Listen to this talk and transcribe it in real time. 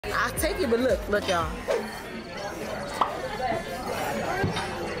take it, but look, y'all.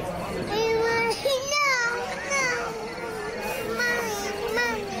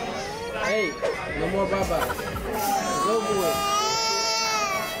 Hey, no more bye-bye. It's over with.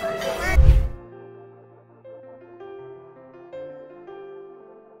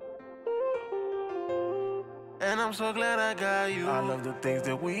 And I'm so glad I got you. I love the things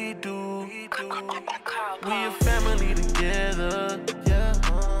that we do. We a family together. Yeah.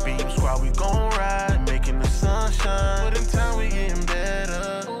 B.E.A.M squad, we gon' ride, making the sun shine. But in time we getting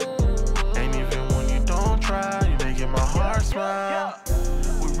better. And even when you don't try, you making my heart smile.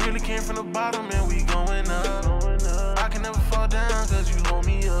 We really came from the bottom and we going up. I can never fall down cause you hold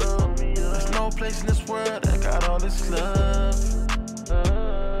me up. There's no place in this world that got all this love.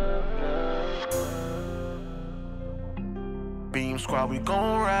 B.E.A.M squad, we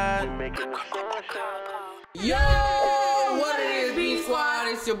gon' ride. Yo, what it is, B Squad?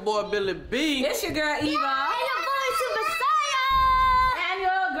 It's your boy Billy B. It's your girl Eva. And your boy Super Saiyan. And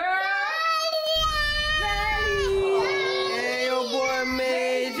your girl Melly. And your boy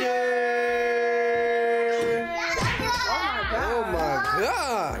Major. Oh my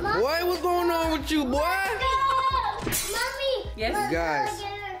God. Boy, what's going on with you, boy? Mommy. Yes. Guys,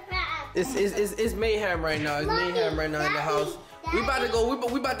 it's mayhem right now. It's mayhem right now in the house. We about to go.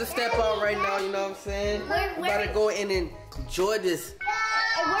 We about to step out right now. You know what I'm saying? We about to go in and enjoy this.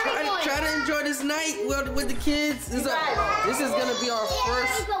 Try to enjoy this night with the kids. This is gonna be our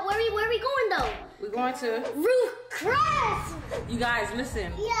first. But where are we going though? We're going to Roof Crest. You guys,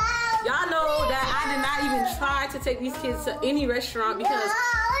 listen. Y'all know that I did not even try to take these kids to any restaurant because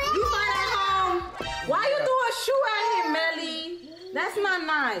you find at home. Why you throw a shoe at him, Melly? That's not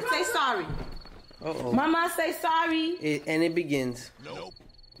nice. Say sorry. Uh-oh. Mama, say sorry. And it begins. Nope.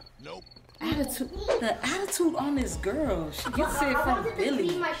 The attitude on this girl. She gets it from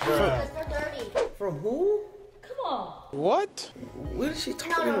Billy. From who? Come on. What? What is she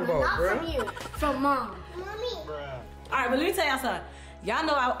talking about, bro? From you. From mom. Mommy. All right, but let me tell y'all something. Y'all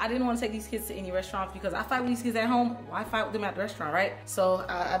know I didn't want to take these kids to any restaurants because I fight with these kids at home. Why fight with them at the restaurant, right? So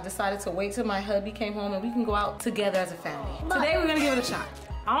I decided to wait till my hubby came home and we can go out together as a family. Today we're gonna give it a shot.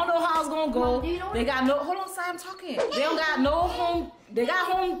 I don't know how it's gonna go. They got no, hold on, Si, I'm talking. They don't got no home, they got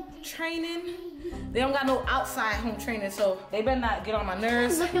home training. They don't got no outside home training, so they better not get on my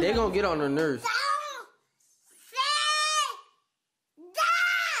nerves. They gonna get on her nerves.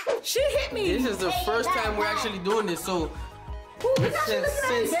 She hit me. This is the first time we're actually doing this, so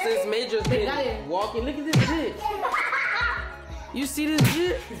since Major's been walking, look at this jit. You see this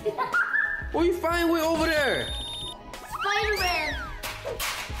jit? What you find with over there? Spider-Man.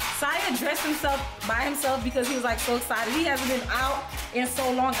 Saya dressed himself by himself because he was like so excited. He hasn't been out in so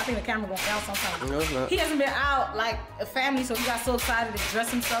long. I think the camera gonna out sometime. No, it's not. He hasn't been out like a family, so he got so excited to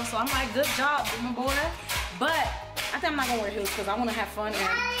dress himself. So I'm like, good job, my boy. But I think I'm not gonna wear heels because I wanna have fun and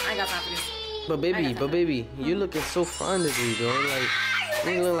I ain't got time for this. But baby, you looking so fine today, though. Like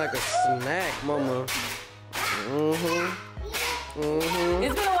you look like a snack, mama.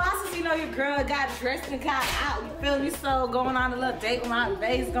 It's been a while since you know your girl got dressed and got out. You feel me? So going on a little date with my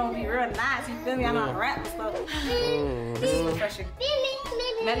babe's gonna be real nice. You feel me? I know how to rap and stuff. This is refreshing.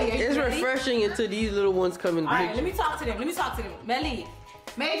 Melly, it's ready? Refreshing until these little ones come in the Alright, picture. let me talk to them. Melly.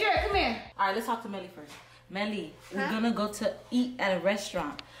 Major, come here. Alright, let's talk to Melly first. Melly, we're gonna go to eat at a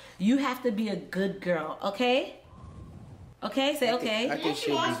restaurant. You have to be a good girl, okay? Okay, say okay. I think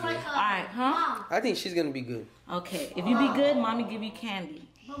she'll be good. Alright, huh? I think she's gonna be good. Okay, if you be good, mommy give you candy.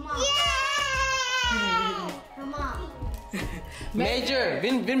 Major,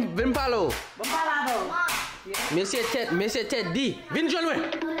 vin palo. Monsieur Ted D. Vin join me.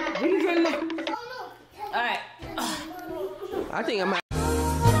 Alright. I think I might.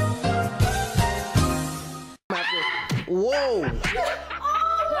 Whoa.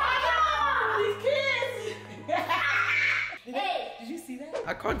 Did you see that?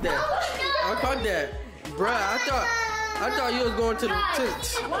 I caught that. Bruh, I thought you was going to the. Why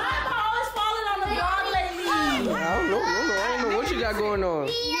am I always falling on the ground lately? I don't know what you got going on.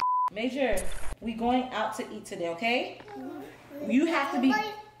 Major, we going out to eat today, okay? You have to be.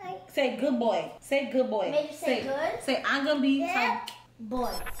 Say good boy. Say good boy. Major, say good. Say I'm gonna be.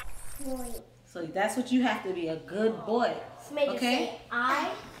 Boy. So that's what you have to be, a good boy. Major, Okay? say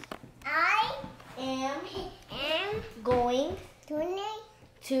I am going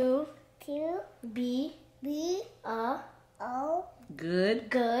to be a Good.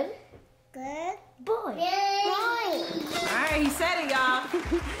 good boy. Alright, he said it, y'all.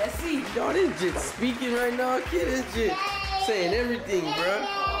 Let's see. Y'all, this jit speaking right now. Kid, this jit saying everything, bruh.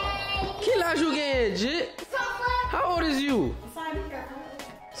 Kill out you again, jit. How old is you?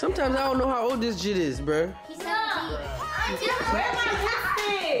 Sometimes I don't know how old this shit is, bruh. He's 17. Where's my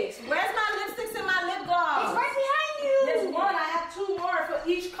lipsticks? Where's my lipsticks and my lip gloss? It's right behind you. There's one. I have 2 more for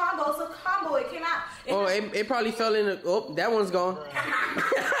each combo. It's a combo. It cannot. Oh, it probably fell in the. Oh, that one's gone.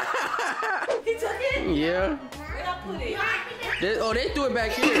 He took it? Yeah. Where'd I put it? They threw it back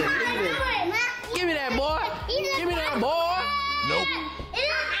here. Look at this. Give me that, boy. Give me that, boy. Nope.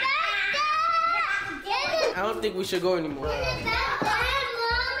 I don't think we should go anymore.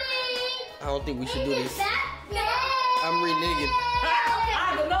 I don't think we should do this. I'm reneging.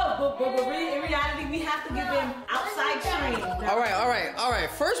 I don't know, but in reality, we have to give them outside training. All right.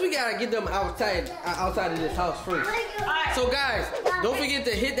 First, we gotta get them outside of this house first. Alright. So, guys, don't forget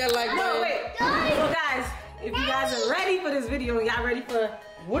to hit that like No, button. wait. So, guys, if you guys are ready for this video, and y'all ready for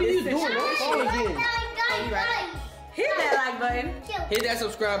What are you doing? Don't fall again. hit that like button. Hit that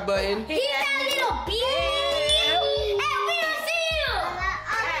subscribe button. Hit that little beep. And we'll see you.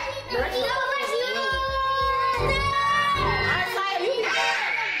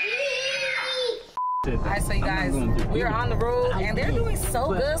 Alright, so you guys, we are on the road and they're doing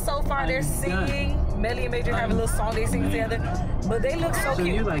so good so far. They're singing. Melly and Major have a little song they sing together, but they look so So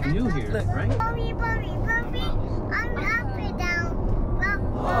cute. you're like new here, Look. right? Bobby, I'm up and down.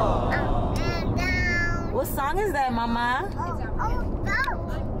 Up and down. What song is that, Mama?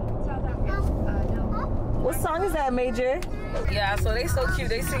 What song is that, Major? Yeah, so they so cute.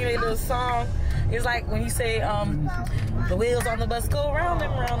 They sing a little song. It's like when you say, the wheels on the bus go round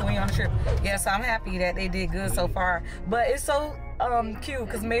and round when you're on the trip. Yeah, so I'm happy that they did good so far. But it's so cute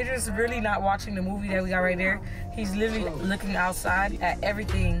because Major's really not watching the movie that we got right there. He's literally looking outside at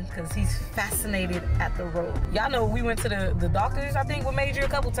everything because he's fascinated at the road. Y'all know we went to the doctors, I think, with Major a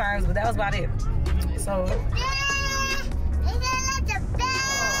couple times, but that was about it. So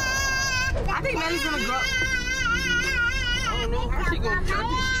I think Melly's gonna grow. I don't know how she gonna jump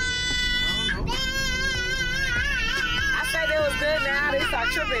this shit. I said it was good, now they start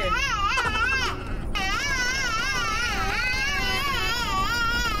tripping.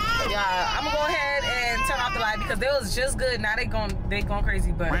 Yeah, I'm gonna go ahead and turn off the light because they was just good. Now they going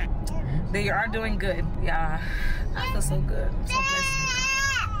crazy, but they are doing good. Yeah, I feel so good. I'm so blessed.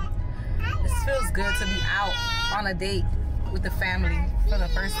 This feels good to be out on a date with the family for the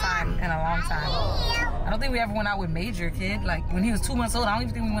first time in a long time. I don't think we ever went out with Major, kid. Like when he was 2 months old, I don't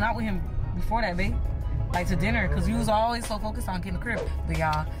even think we went out with him before that, babe. Like to dinner, because we was always so focused on getting a crib. But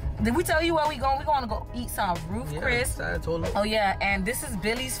y'all, did we tell you where we going? We going to go eat some Roof Chris. I told him. Oh yeah, and this is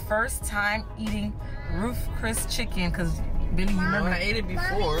Billy's first time eating Roof Chris chicken, because Billy, you remember? I ate it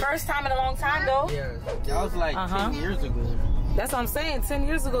before. First time in a long time though. Yeah, that was like 10 years ago. That's what I'm saying. 10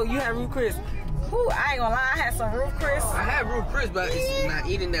 years ago, you had Roof Chris. Whew, I ain't gonna lie, I had some Roof Chris. I had Roof Chris, but it's not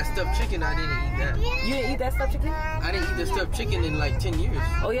eating that stuffed chicken. I didn't eat that. You didn't eat that stuffed chicken? I didn't eat the stuffed chicken in like 10 years.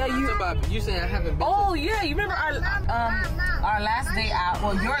 Oh yeah, you. You saying I haven't been. Oh yeah, you remember our last day out?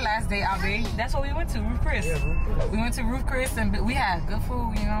 Well, your last day out, babe. That's what we went to, Roof Chris. Yeah, Roof Chris. We went to Roof Chris and we had good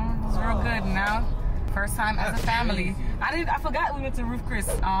food. You know, it was real good. Now, first time as a family. I forgot we went to Roof Chris.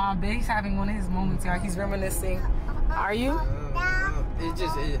 Billy's having one of his moments, y'all. He's reminiscing. Are you?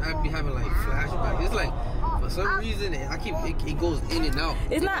 I be having like flashbacks. It's like for some reason it goes in and out.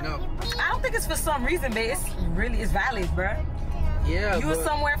 It's not. I don't think it's for some reason, babe. It's valid, bruh. Yeah. You was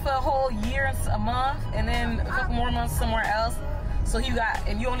somewhere for a whole year and a month, and then a couple more months somewhere else. So you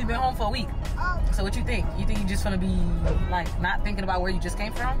only been home for a week. So what you think? You think you just gonna be like not thinking about where you just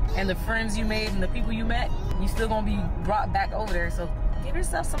came from and the friends you made and the people you met? You still gonna be brought back over there. So give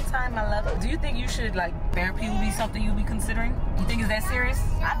yourself some time, my love. Do you think you should like therapy would be something you'd be considering? You think it's that serious?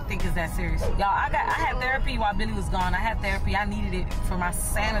 I think it's that serious. Y'all, I had therapy while Billy was gone. I had therapy. I needed it for my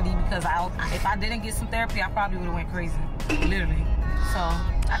sanity because if I didn't get some therapy, I probably would have went crazy, literally. So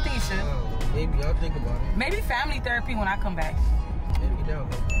I think you should. Maybe I'll think about it. Maybe family therapy when I come back. Maybe that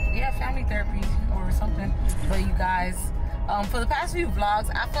one. Yeah, family therapy or something. But you guys, for the past few vlogs,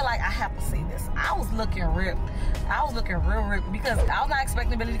 I feel like I have to say this. I was looking ripped. I was looking real ripped because I was not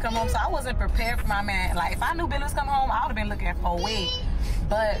expecting Billy to come home, so I wasn't prepared for my man. Like, if I knew Billy was coming home, I would have been looking for a wig.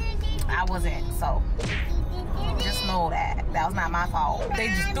 But I wasn't, so just know that. That was not my fault. They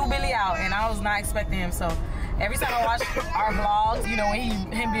just threw Billy out, and I was not expecting him, so every time I watch our vlogs, you know, when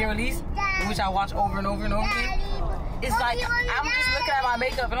him being released, which I watch over and over and over again, it's like, I'm just looking at my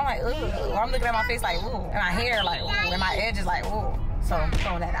makeup and I'm like, ooh. Or I'm looking at my face like, ooh. And my hair like, ooh. And my edges like, ooh. So I'm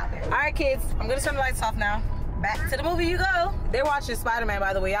throwing that out there. All right, kids, I'm gonna turn the lights off now. Back to the movie you go. They're watching Spider-Man,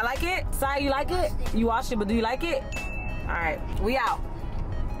 by the way. Y'all like it? Sai, you like it? You watched it, but do you like it? All right, we out.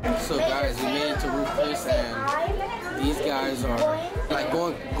 So guys, we made it to Roof Place and these guys are like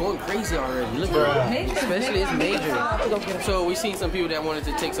going crazy already. Look at it. Especially it's major. So we seen some people that wanted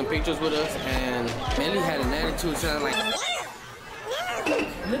to take some pictures with us and Melly had an attitude sounding like,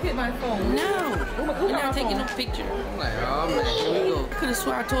 look at my phone. no, we're not taking no picture. I'm like, oh man, here we go. Could have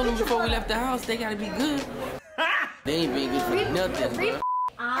swore I told them before we left the house they gotta be good. They ain't being good for nothing, bro.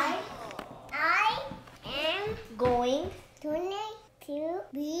 I am going to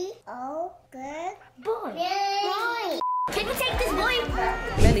be a good boy. Can you take this boy?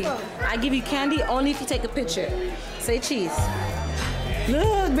 Melly, I give you candy only if you take a picture. Say cheese.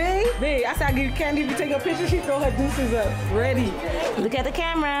 Look, babe. Babe, I said I give you candy if you take a picture. She throw her deuces up. Ready. Look at the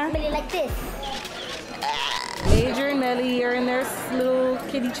camera. Maybe like this. Major and Melly are in their little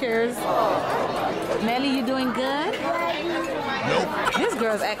kitty chairs. Melly, you doing good? Nope. This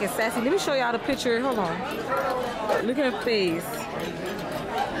girl's acting sassy. Let me show y'all the picture. Hold on. Look at her face.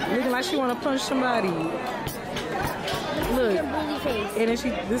 Looking like she want to punch somebody. Look. And then this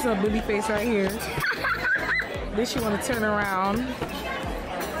is her bully face right here. Then she want to turn around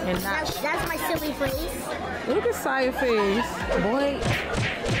and not. That's my silly face. Look at Saya's face. Boy.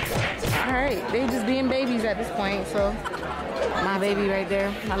 Alright, they just being babies at this point, so. My baby right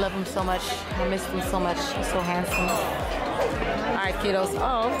there. I love him so much. I miss him so much. He's so handsome. Alright, kiddos.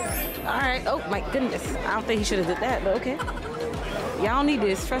 Oh. Alright. Oh, my goodness. I don't think he should have did that, but okay. Y'all don't need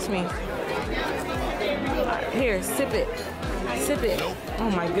this. Trust me. Here, sip it. Sip it.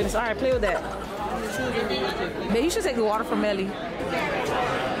 Oh, my goodness. Alright, play with that. Man, you should take the water from Melly.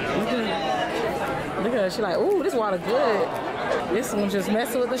 Look at her. She's like, ooh, this water good. This one just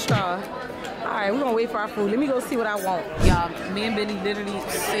messing with the straw. Alright, we're gonna wait for our food. Let me go see what I want. Y'all, me and Billy literally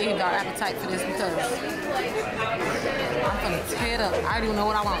saved our appetite for this because I'm gonna tear it up. I don't even know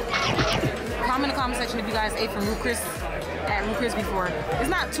what I want. Comment in the comment section if you guys ate from Ruth Chris at Ruth Chris before. It's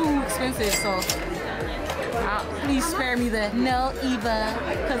not too expensive, so please spare me the no Eva,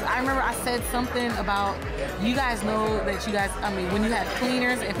 because I remember I said something about you guys know that you guys, I mean, when you have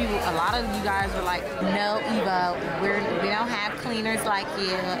cleaners and people, a lot of you guys were like, no Eva, we don't have cleaners like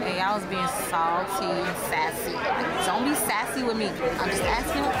you, and y'all was being salty and sassy. Like, don't be sassy with me. I'm just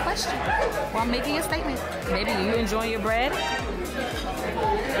asking a question while making a statement. Maybe you enjoying your bread?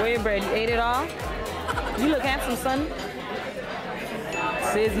 Where your bread? You ate it all? You look handsome, son.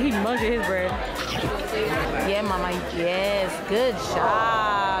 Says he munching his bread. Yeah, mama, yes, good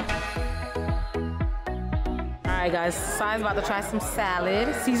job. All right, guys, Sai's about to try some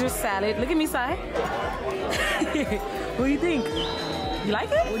salad, Caesar salad. Look at me, Sai. What do you think? You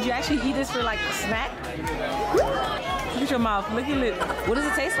like it? Would you actually eat this for like a snack? Look at your mouth, look at it. What does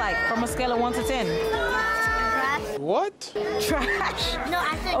it taste like from a scale of 1 to 10? Grass. What? Trash. No,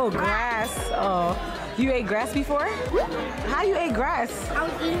 I said grass. Oh. You ate grass before? How you ate grass? I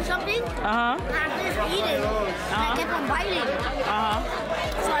was eating something. Uh-huh. And I finished eating. And I kept on biting. Uh-huh.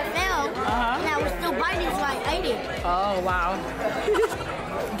 So I fell. And I was still biting, so I ate it. Oh, wow.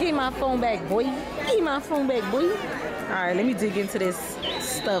 Give my phone back, boy. Give my phone back, boy. All right, let me dig into this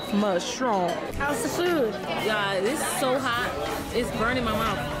stuffed mushroom. How's the food? Yeah, this is so hot. It's burning my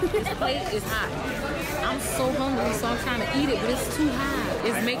mouth. This plate is hot. I'm so hungry, so I'm trying to eat it, but it's too hot.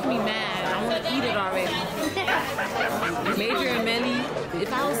 It's making me mad. I want to eat it already. Major and Melly,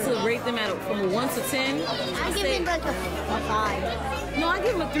 if I was to rate them from a 1 to 10, I give it like a 5. No, I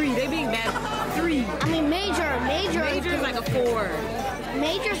give them a 3. They being bad. 3. I mean, Major's like a 4.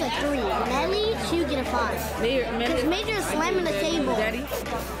 Major's a 3. Melly, she'll get a 5. Because Major's slamming the table. Daddy?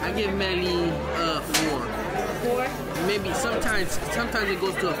 I give Melly a 4. 4? Maybe sometimes it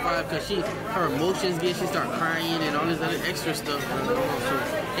goes to a 5 because her emotions she start crying and all this other extra stuff. So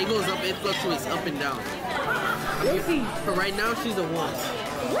it goes up, it fluctuates up and down. But right now she's a 1.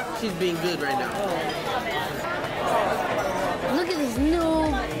 She's being good right now. Look at this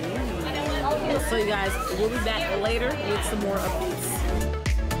new. So you guys, we'll be back later with some more updates.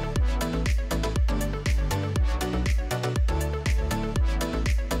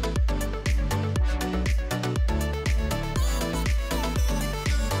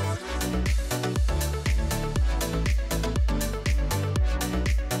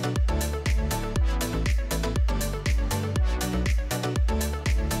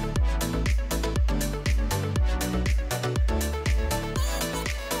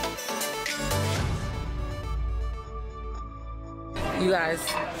 You guys,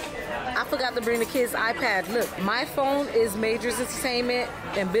 I forgot to bring the kids' iPad. Look, my phone is Major's entertainment,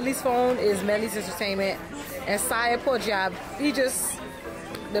 and Billy's phone is Melly's entertainment, and Saya, poor job, he just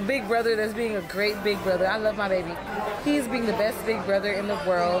the big brother that's being a great big brother. I love my baby. He's being the best big brother in the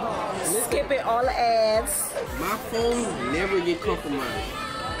world. Skipping all the ads. My phone never get compromised.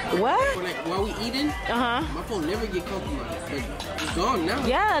 What? For like while we eating, my phone never get compromised. But it's gone now.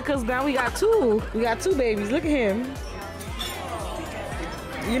 Yeah, cause now we got two. We got two babies. Look at him.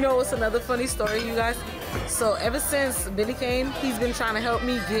 You know what's another funny story, you guys? So ever since Billy came, he's been trying to help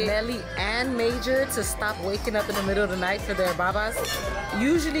me get Melly and Major to stop waking up in the middle of the night for their babas.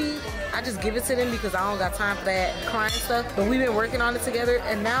 Usually, I just give it to them because I don't got time for that crying stuff. But we've been working on it together,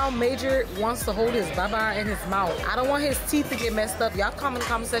 and now Major wants to hold his baba in his mouth. I don't want his teeth to get messed up. Y'all comment in the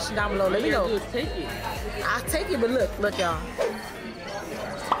comment section down below. Let me know. Take it. I'll take it, but look, y'all.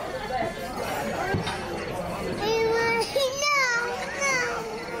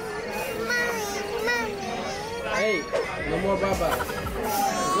 Hey, no more bye-bye.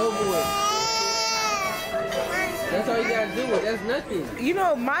 It's over with. That's all you gotta do. That's nothing. You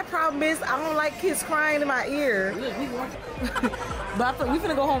know, my problem is I don't like kids crying in my ear. Look, we watching. But we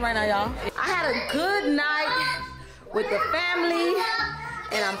finna go home right now, y'all. I had a good night with the family,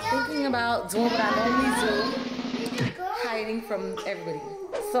 and I'm thinking about doing what I normally do, hiding from everybody,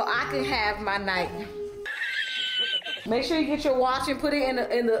 so I can have my night. Make sure you get your watch and put it in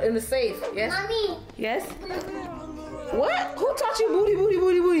the safe. Yes. Mommy. Yes. What? Who taught you booty, booty,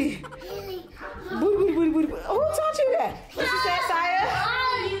 booty, booty? Booty, booty, booty, booty. Who taught you that? What you said, Saya?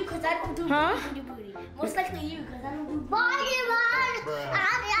 You, because I don't do booty, booty. Most likely you, because I don't do booty.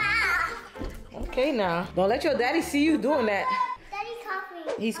 Okay, now. Don't let your daddy see you doing that. Daddy's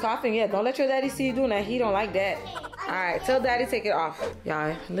coughing. He's coughing, yeah. Don't let your daddy see you doing that. He don't like that. All right, tell daddy take it off.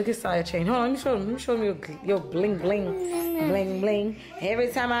 Y'all, look at Saya chain. Hold on, let me show him your bling, bling, bling, bling. Every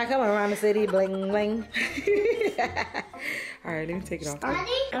time I come around the city, bling, bling. All right, let me take it off.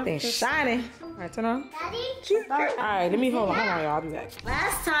 Daddy? Everything's shining. All right, turn on. Daddy? All right, let me hold on, y'all. I'll be back.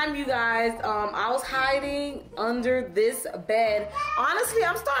 Last time, you guys, I was hiding under this bed. Honestly,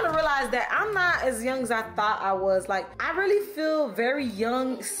 I'm starting to realize that I'm not as young as I thought I was. Like, I really feel very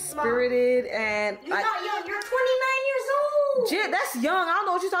young, spirited, and You're like, not young. You're 29 years old. Jit, that's young. I don't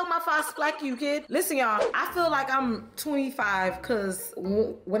know what you're talking about if I splack you, kid. Listen, y'all, I feel like I'm 25 because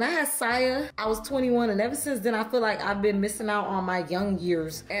when I had Saya, I was 21, and ever since then, I feel like I've been missing out on my young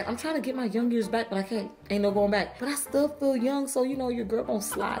years. And I'm trying to get my young years back, but I can't. Ain't no going back. But I still feel young, so you know your girl gonna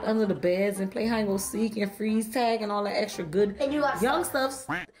slide under the beds and play hide and go seek and freeze tag and all that extra good And you got young stuff.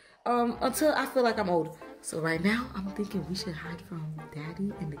 Until I feel like I'm old. So right now, I'm thinking we should hide from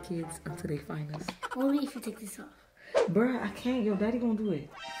Daddy and the kids until they find us. Only if you take this off. Bruh, I can't. Yo, Daddy gonna do it.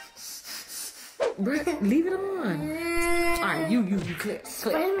 Bruh, leave it on. All right, you clear.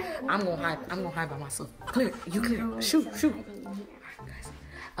 I'm gonna hide by myself. Clear, you clear. Shoot. All right, guys,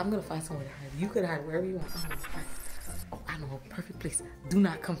 I'm gonna find somewhere to hide. You could hide wherever you want. Oh, I know a perfect place. Do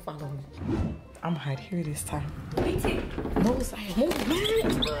not come follow me. I'm gonna hide here this time. Me too. No, Saya, move.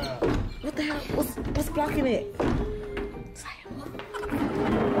 What the hell? What's blocking it? Saya, move.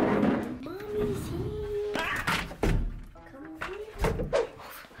 Mommy's here. Come here.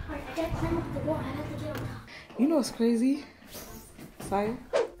 Alright, I gotta climb up the wall. I have to get on top. You know what's crazy? Saya,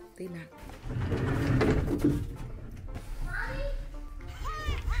 they not. Mommy?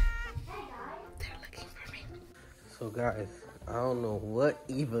 Hey, guys. They're looking for me. So guys, I don't know what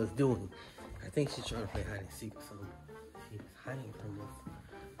Eva's doing. I think she's trying to play hide and seek with someone. She's hiding from us.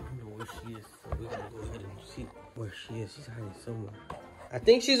 I don't know where she is, so we gotta go ahead and see where she is. She's hiding somewhere. I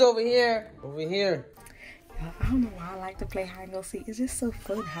think she's over here. Over here. I don't know why I like to play hide and go seek. It's just so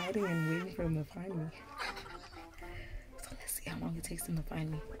fun hiding and waiting for them to find me. So let's see how long it takes them to find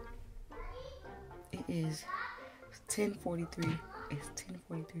me. It is 10:43. It's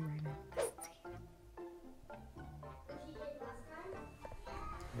 10:43 right now. Let's see.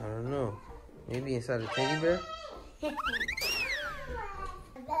 I don't know. Maybe inside a teddy bear?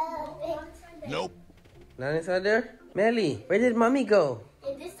 Nope. Not inside there? Melly, where did mommy go?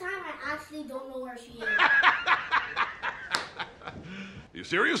 And this time, I actually don't know where she is. You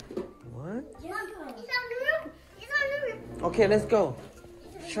serious? What? Yeah, it's on the roof. It's on the roof. Okay, let's go.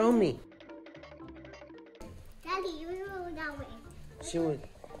 Show me. Daddy, you go that way. She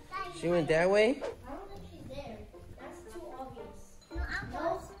went that way? I don't think she's there. That's too obvious.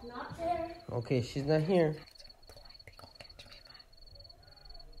 No, not there. Okay, she's not here.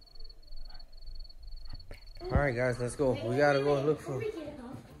 Alright guys, let's go. We gotta go look for.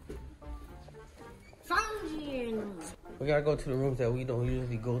 We gotta go to the rooms that we don't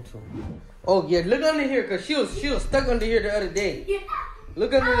usually go to. Oh yeah, look under here, cause she was stuck under here the other day. Yeah.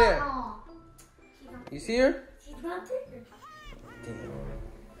 Look under there. Oh. You see her? She's not there.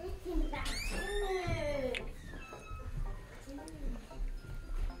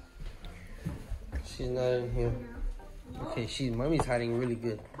 She's not in here. Okay, mommy's hiding really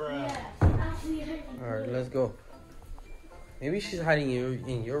good. Yeah, Alright, let's go. Maybe she's hiding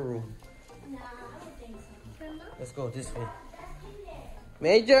in your room. No, I don't think so. Let's go this way.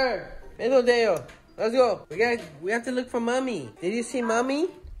 Major! Hello, Deo. Let's go. We have to look for Mommy. Did you see Mommy?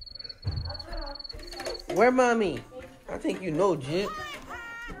 Where Mommy? I think you know, Jit.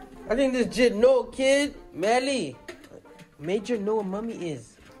 I think this Jit know, kid. Melly. Major know what Mommy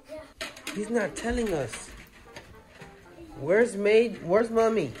is. He's not telling us. Where's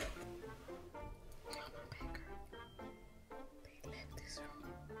Mommy?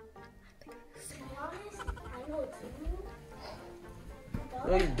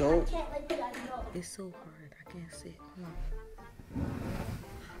 No, you don't. It's so hard. I can't sit. Come on.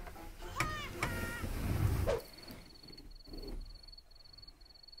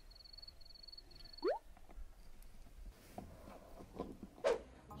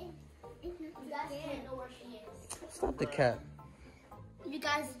 Stop the cat. You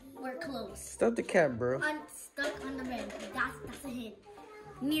guys were close. Stop the cat, bro. I'm stuck on the bed. That's a hint.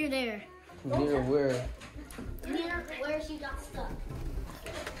 Near there. Near where? Near where she got stuck.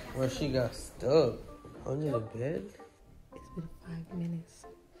 Where she got stuck? Under the bed? It's been 5 minutes.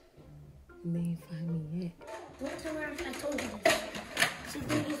 And they ain't find me yet. Don't tell her I told you this. She's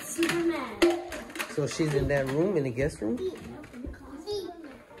gonna get super mad. So she's in that room, in the guest room?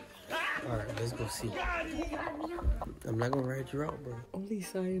 Alright, let's go see. I'm not gonna ride you out, bro. Only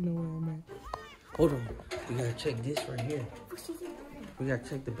so you know where I'm at. Hold on. We gotta check this right here. We gotta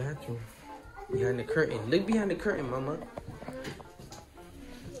check the bathroom. Behind the curtain. Look behind the curtain, Mama.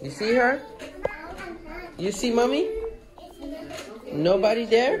 You see her? You see Mommy? Nobody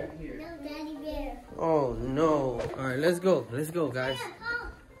there? Oh no. Alright, let's go. Let's go, guys.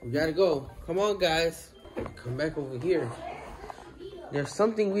 We gotta go. Come on, guys. Come back over here. There's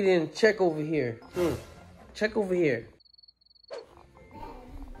something we didn't check over here. Check over here.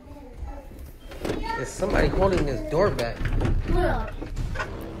 There's somebody holding this door back.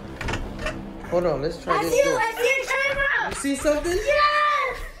 Hold on, let's try this door. You see something?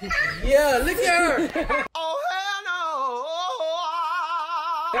 Yes! Yeah, look at her. Oh, hell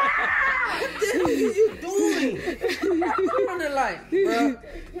What the hell are you doing? Turn on the light,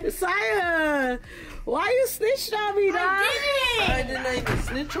 bro. Saya, why you snitched on me, dog? I did not even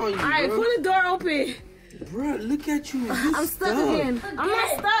snitch on you, bro. Alright, pull the door open. Bro, look at you. I'm stuck again. I'm not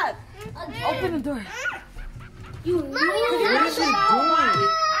stuck. Open the door. You What is she doing?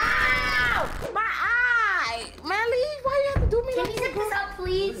 Ow! My eye! Melly, why you have to do me Can like you zip this up,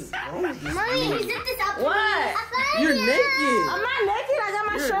 please? Mommy, Mommy, zip this up, What? please. you're naked. I'm not naked, I got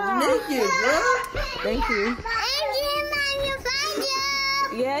my You're shirt on. naked, bro. Thank you.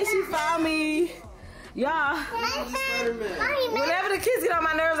 Yeah, she found me. Y'all, whenever the kids get on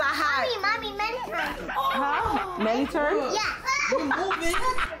my nerves, I hide. Mommy, Huh? Melly turn? yeah. You're moving.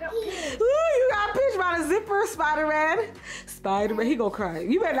 Ooh, you got pinched by the zipper, Spider-Man. Spider-Man, he gonna cry.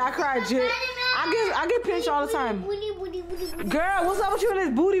 You better not cry, Jit. I get pinched all the time. Girl, what's up with you and this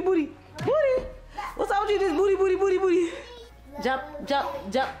booty? What's up with you, this booty? Jump.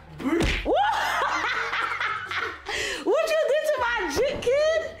 What you did to my Jit,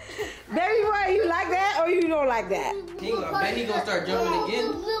 kid? Baby boy, you like that or you don't like that? He gonna start jumping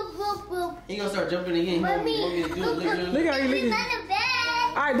again. He gonna start jumping again. He want me to do it. Look how you looking.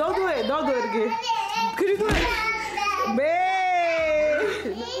 All right, don't do it again. Could you do it?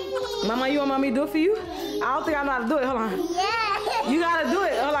 Babe. Mama, you want mommy to do it for you? I don't think I know how to do it. Hold on. Yeah. You gotta do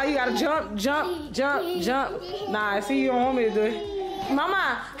it. Hold on, you gotta jump. Nah, see, you don't want me to do it.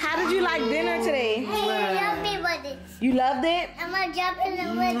 Mama, how did you like dinner today? You loved it? I'm gonna jump in the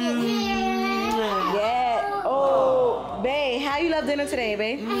with it. Yeah. Oh, babe, how you love dinner today,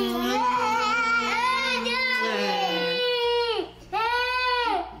 babe?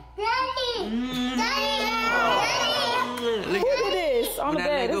 Who did this on the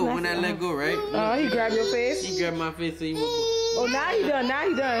bed? When I let go, right? Oh, he grabbed your face? He grabbed my face so he won't. Oh, now he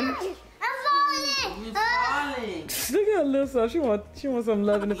done. I'm falling. Look at her little self. She want some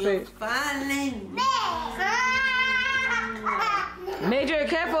love in the face. Falling. Major,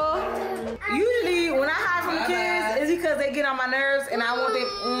 careful. Usually, when I hide from the kids, it's because they get on my nerves and I want them.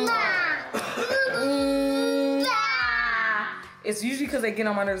 It's usually because they get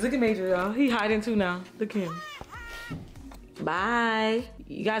on my nerves. Look at Major, y'all. He hiding too now. Look at him. Bye.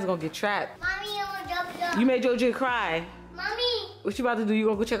 You guys gonna get trapped. Mommy, you wanna jump. You made your Jit cry. Mommy. What you about to do? You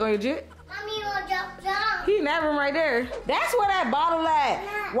gonna go check on your Jit? Mommy, you wanna jump. He in that room right there. That's where that bottle at.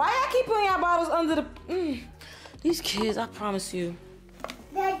 Why y'all keep putting y'all bottles under the... These kids, I promise you.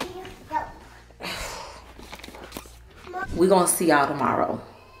 Daddy, go. We gonna see y'all tomorrow.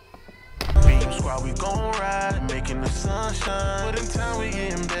 B.E.A.M squad, we gon' ride, making the sunshine. But in time, we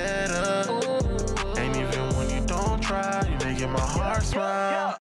getting better. Ain't even when you don't try, you make making my heart smile.